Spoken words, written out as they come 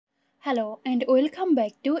Hello and welcome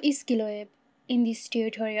back to SkillWeb. In this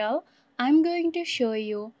tutorial, I'm going to show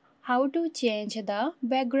you how to change the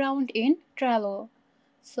background in Trello.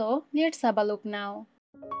 So let's have a look now.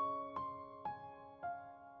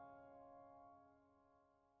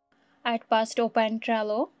 At first open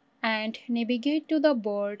Trello and navigate to the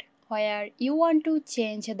board where you want to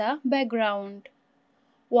change the background.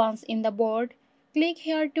 Once in the board, click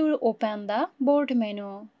here to open the board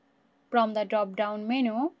menu. From the drop-down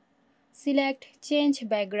menu, select Change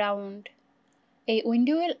Background. A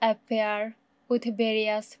window will appear with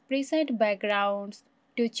various preset backgrounds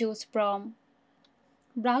to choose from.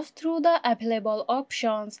 Browse through the available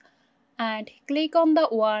options and click on the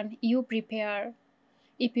one you prefer.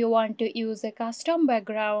 If you want to use a custom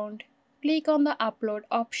background, click on the Upload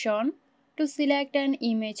option to select an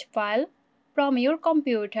image file from your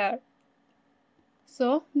computer.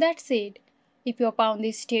 So that's it. If you found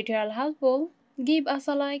this tutorial helpful, give us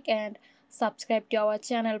a like and subscribe to our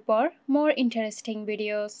channel for more interesting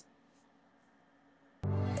videos.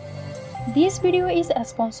 This video is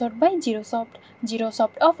sponsored by Zerosoft.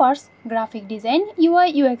 Zerosoft offers graphic design,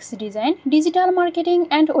 UI UX design, digital marketing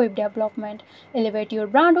and web development. Elevate your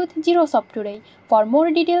brand with Zerosoft today. For more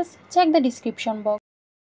details, check the description box.